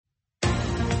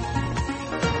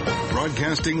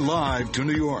Broadcasting live to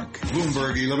New York,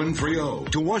 Bloomberg 1130.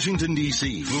 To Washington,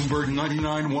 D.C., Bloomberg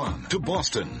 99.1. To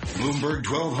Boston, Bloomberg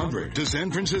 1200. To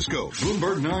San Francisco,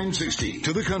 Bloomberg 960.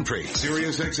 To the country,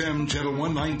 Sirius XM Channel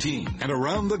 119. And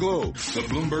around the globe, the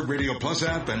Bloomberg Radio Plus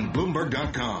app and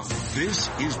Bloomberg.com. This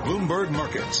is Bloomberg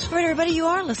Markets. All right, everybody, you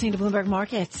are listening to Bloomberg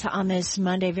Markets on this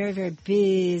Monday. Very, very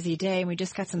busy day. And we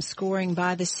just got some scoring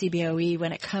by the CBOE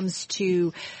when it comes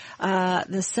to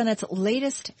the Senate's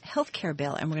latest health care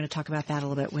bill. And we're going to talk about that a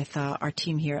little bit with our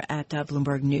team here at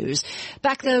Bloomberg News.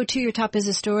 Back, though, to your top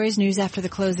business stories, news after the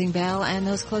closing bell, and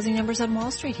those closing numbers on Wall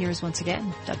Street. Here's once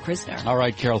again Doug Krisner. All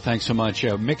right, Carol, thanks so much.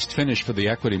 Mixed finish for the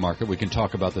equity market. We can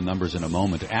talk about the numbers in a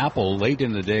moment. Apple, late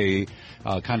in the day,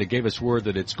 kind of gave us word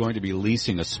that it's going to be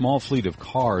leasing a small fleet of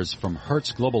cars from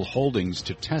Hertz Global Holdings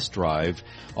to test drive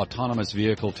autonomous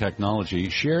vehicle technology.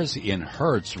 Shares in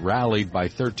Hertz rallied by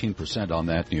 13% on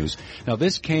that news. Now,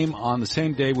 this came on the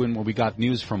same day when we got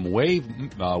news from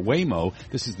Waymo.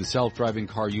 This is the self-driving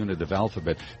car unit of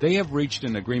Alphabet. They have reached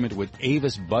an agreement with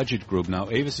Avis Budget Group. Now,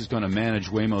 Avis is going to manage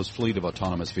Waymo's fleet of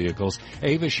autonomous vehicles.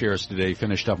 Avis shares today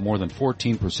finished up more than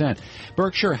 14%.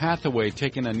 Berkshire Hathaway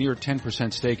taking a near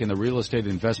 10% stake in the real estate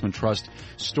investment trust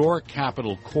Store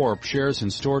Capital Corp. Shares in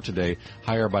Store today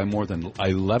higher by more than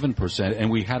 11%.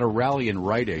 And we had a rally in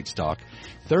Rite Aid stock,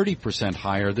 30%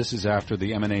 higher. This is after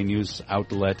the M&A news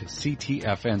outlet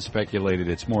CTFN speculated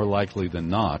it's more likely than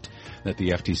not that the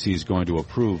FTC is going to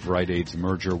approve Rite Aid's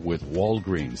merger with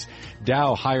Walgreens.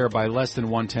 Dow higher by less than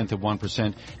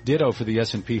 0.1%. Ditto for the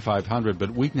S&P 500, but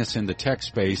weakness in the tech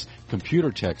space,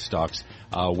 computer tech stocks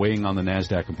weighing on the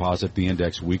NASDAQ composite. The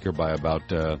index weaker by about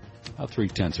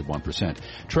 0.3%.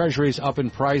 Treasuries up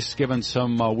in price given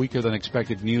some weaker than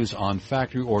expected news on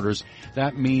factory orders.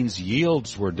 That means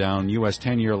yields were down. U.S.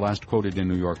 10-year last quoted in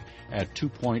New York at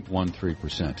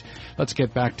 2.13%. Let's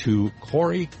get back to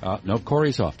Cory. No,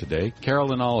 Cory's off today.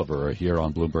 Carol and Oliver are here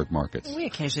on Bloomberg Markets. We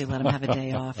occasionally let him have a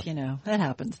day off. You know, that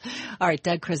happens. All right,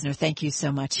 Doug Krisner, thank you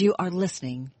so much. You are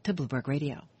listening to Bloomberg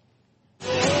Radio.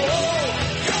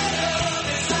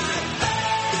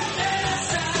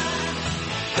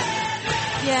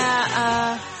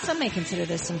 Yeah, some may consider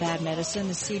this some bad medicine.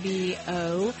 The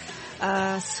CBO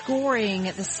scoring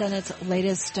the Senate's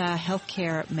latest health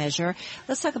care measure.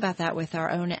 Let's talk about that with our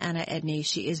own Anna Edney.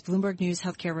 She is Bloomberg News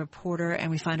healthcare reporter,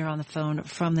 and we find her on the phone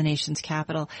from the nation's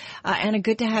capital. Anna,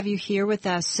 good to have you here with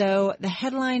us. So the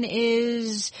headline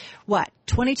is, what,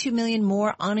 22 million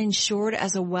more uninsured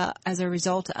as a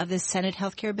result of this Senate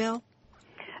healthcare bill?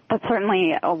 That's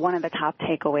certainly one of the top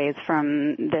takeaways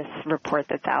from this report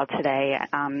that's out today.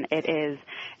 It is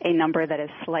a number that is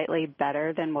slightly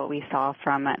better than what we saw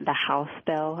from the House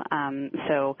bill.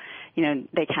 So, you know,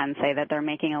 they can say that they're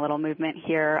making a little movement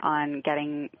here on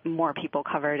getting more people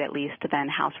covered, at least, than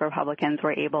House Republicans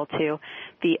were able to.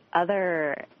 The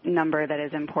other number that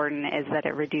is important is that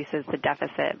it reduces the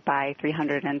deficit by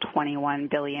 $321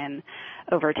 billion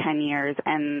over 10 years,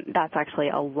 and that's actually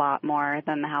a lot more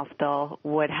than the House bill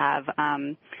would have.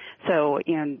 So,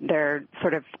 you know, they're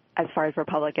sort of, as far as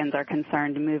Republicans are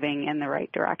concerned, moving in the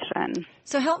right direction.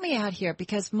 So help me out here,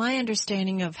 because my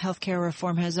understanding of healthcare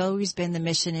reform has always been the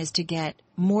mission is to get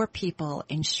more people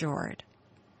insured.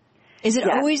 Is it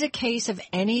always a case of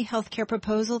any healthcare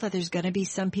proposal that there's going to be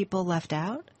some people left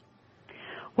out?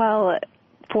 Well,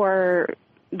 for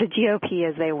the GOP,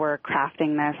 as they were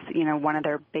crafting this, you know, one of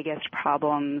their biggest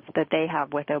problems that they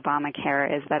have with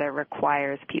Obamacare is that it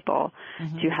requires people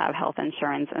to have health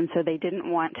insurance. And so they didn't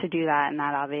want to do that, and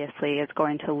that obviously is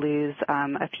going to lose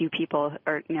a few people,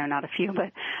 or, you know, not a few,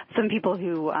 but some people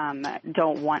who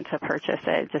don't want to purchase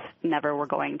it, just never were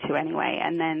going to anyway.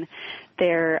 And then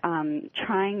they're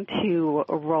trying to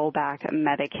roll back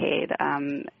Medicaid.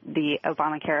 The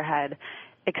Obamacare had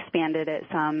expanded it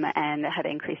some and had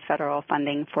increased federal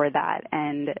funding for that.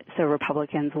 And so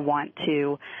Republicans want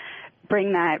to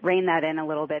rein that in a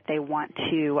little bit. They want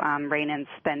to rein in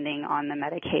spending on the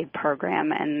Medicaid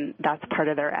program, and that's part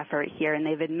of their effort here. And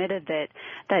they've admitted that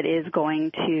that is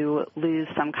going to lose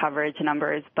some coverage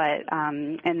numbers, but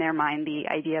in their mind, the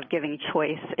idea of giving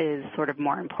choice is sort of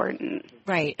more important.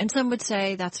 Right. And some would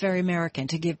say that's very American,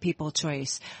 to give people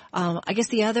choice. I guess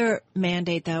the other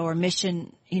mandate, though, or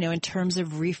mission, you know, in terms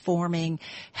of reforming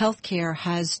healthcare,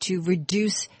 has to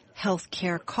reduce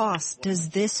healthcare costs. Does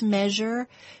this measure,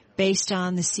 based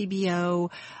on the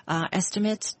CBO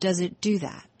estimates, does it do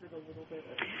that?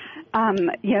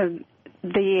 You know,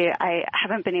 I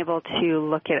haven't been able to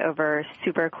look it over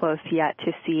super close yet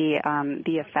to see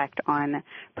the effect on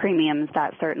premiums.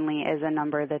 That certainly is a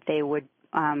number that they would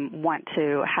want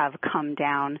to have come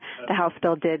down. The House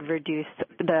bill did reduce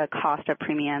the cost of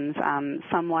premiums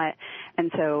somewhat,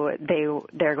 and so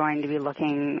they're going to be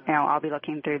looking. I'll be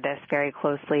looking through this very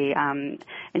closely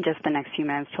in just the next few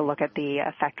minutes to look at the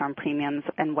effect on premiums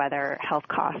and whether health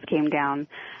costs came down.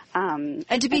 And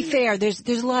to be fair, there's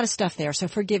a lot of stuff there, so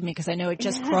forgive me because I know it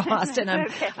just crossed, and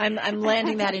I'm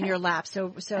landing that in your lap.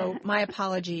 So my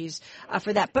apologies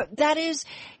for that. But that is,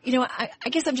 I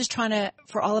guess I'm just trying to,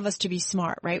 for all of us to be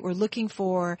smart, right? We're looking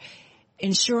for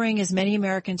ensuring as many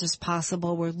Americans as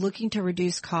possible. We're looking to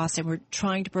reduce costs, and we're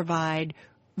trying to provide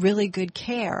really good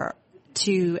care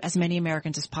to as many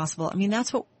Americans as possible. I mean,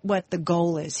 that's what the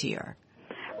goal is here.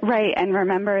 Right, and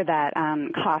remember that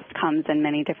cost comes in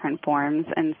many different forms,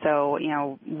 and so,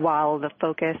 while the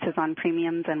focus is on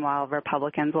premiums and while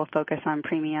Republicans will focus on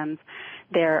premiums,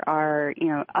 there are,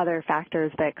 other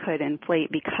factors that could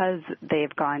inflate because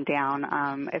they've gone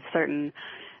down if certain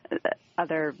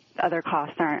other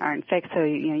costs aren't fixed. So,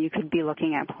 you could be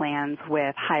looking at plans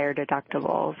with higher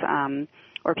deductibles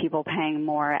or people paying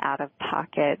more out of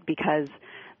pocket because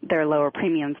they're lower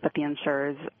premiums, but the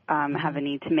insurers have a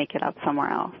need to make it up somewhere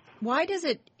else. Why does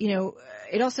it,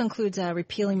 it also includes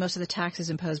repealing most of the taxes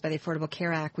imposed by the Affordable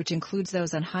Care Act, which includes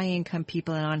those on high-income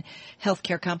people and on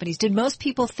healthcare companies. Did most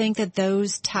people think that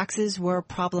those taxes were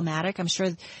problematic? I'm sure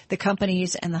the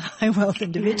companies and the high-wealth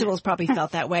individuals probably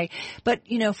felt that way. But,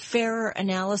 fairer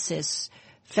analysis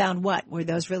found what? Were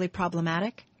those really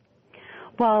problematic?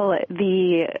 Well,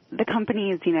 the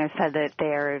companies, said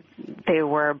that they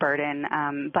were a burden,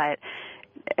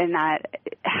 and that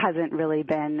hasn't really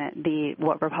been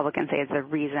what Republicans say is the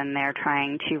reason they're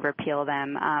trying to repeal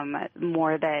them.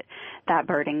 More that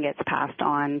burden gets passed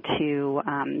on to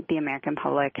the American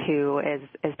public who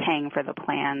is paying for the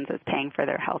plans, is paying for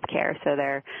their health care, so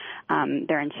their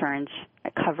insurance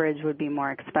coverage would be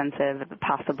more expensive,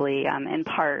 possibly in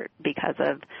part because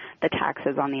of the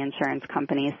taxes on the insurance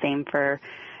companies. Same for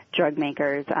drug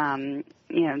makers, that's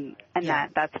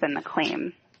been the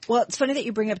claim. Well, it's funny that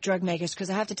you bring up drug makers because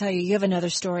I have to tell you have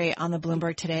another story on the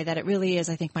Bloomberg today that it really is,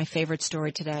 I think, my favorite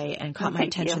story today and caught my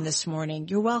attention this morning.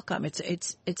 You're welcome.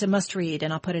 It's a must read,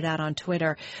 and I'll put it out on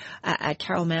Twitter at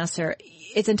Carol Massar.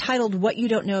 It's entitled "What You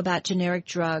Don't Know About Generic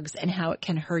Drugs and How It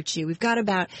Can Hurt You." We've got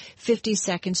about 50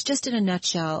 seconds. Just in a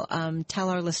nutshell, tell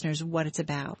our listeners what it's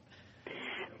about.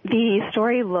 The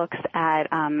story looks at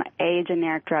a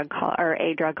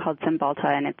drug called Cymbalta,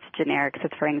 and it's generics.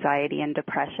 It's for anxiety and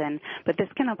depression, but this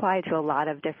can apply to a lot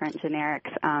of different generics.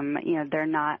 They're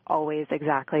not always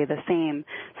exactly the same.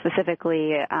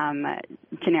 Specifically,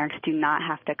 generics do not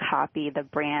have to copy the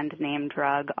brand name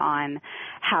drug on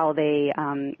how they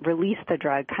release the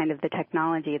drug, kind of the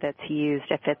technology that's used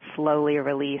if it's slowly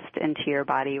released into your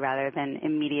body rather than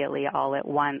immediately all at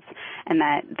once. And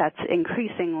that's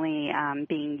increasingly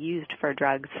being used for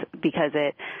drugs because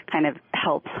it kind of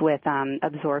helps with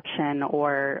absorption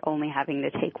or only having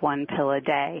to take one pill a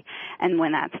day. And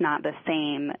when that's not the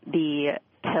same, the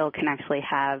pill can actually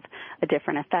have a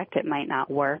different effect. It might not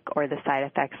work, or the side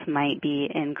effects might be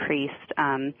increased.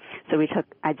 So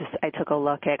I took a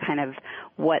look at kind of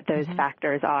what those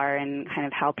factors are and kind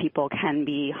of how people can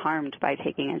be harmed by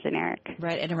taking a generic.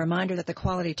 Right, and a reminder that the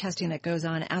quality testing that goes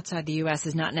on outside the U.S.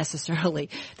 is not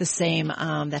necessarily the same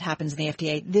that happens in the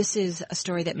FDA. This is a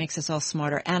story that makes us all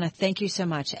smarter. Anna, thank you so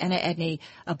much. Anna Edney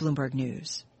of Bloomberg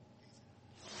News.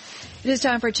 It is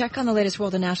time for a check on the latest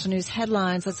world and national news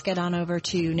headlines. Let's get on over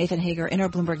to Nathan Hager in our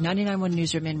Bloomberg 99.1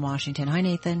 newsroom in Washington. Hi,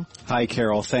 Nathan. Hi,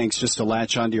 Carol. Thanks. Just to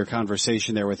latch onto your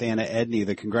conversation there with Anna Edney,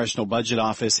 the Congressional Budget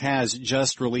Office has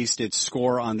just released its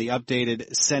score on the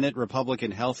updated Senate Republican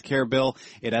health care bill.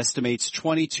 It estimates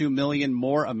 22 million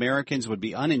more Americans would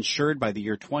be uninsured by the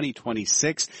year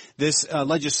 2026. This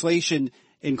legislation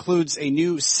includes a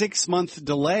new 6-month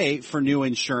delay for new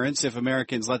insurance if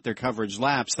Americans let their coverage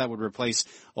lapse. That would replace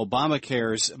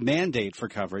Obamacare's mandate for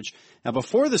coverage. Now,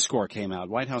 before the score came out,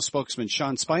 White House spokesman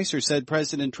Sean Spicer said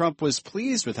President Trump was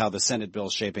pleased with how the Senate bill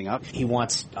is shaping up. He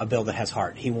wants a bill that has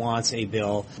heart. He wants a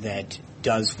bill that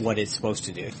does what it's supposed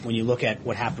to do. When you look at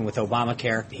what happened with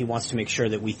Obamacare, he wants to make sure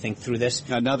that we think through this.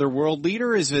 Another world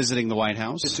leader is visiting the White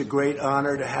House. It's a great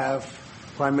honor to have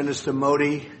Prime Minister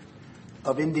Modi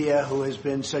of India, who has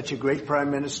been such a great prime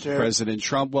minister. President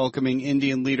Trump welcoming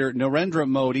Indian leader Narendra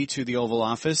Modi to the Oval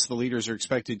Office. The leaders are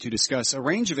expected to discuss a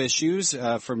range of issues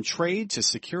from trade to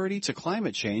security to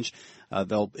climate change.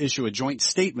 They'll issue a joint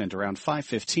statement around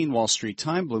 5:15 Wall Street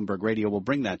time. Bloomberg Radio will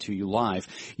bring that to you live.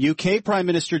 UK Prime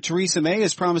Minister Theresa May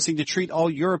is promising to treat all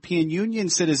European Union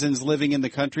citizens living in the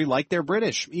country like they're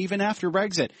British, even after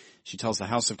Brexit. She tells the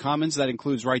House of Commons that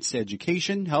includes rights to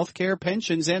education, health care,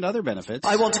 pensions, and other benefits.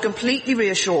 I want to completely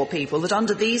reassure people that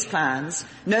under these plans,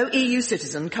 no EU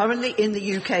citizen currently in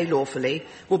the UK lawfully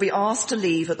will be asked to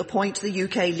leave at the point the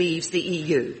UK leaves the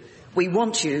EU. We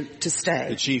want you to stay.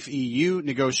 The chief EU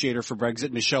negotiator for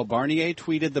Brexit, Michel Barnier,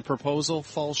 tweeted the proposal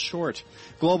falls short.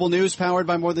 Global news powered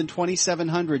by more than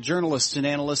 2,700 journalists and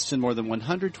analysts in more than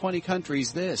 120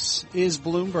 countries. This is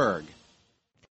Bloomberg.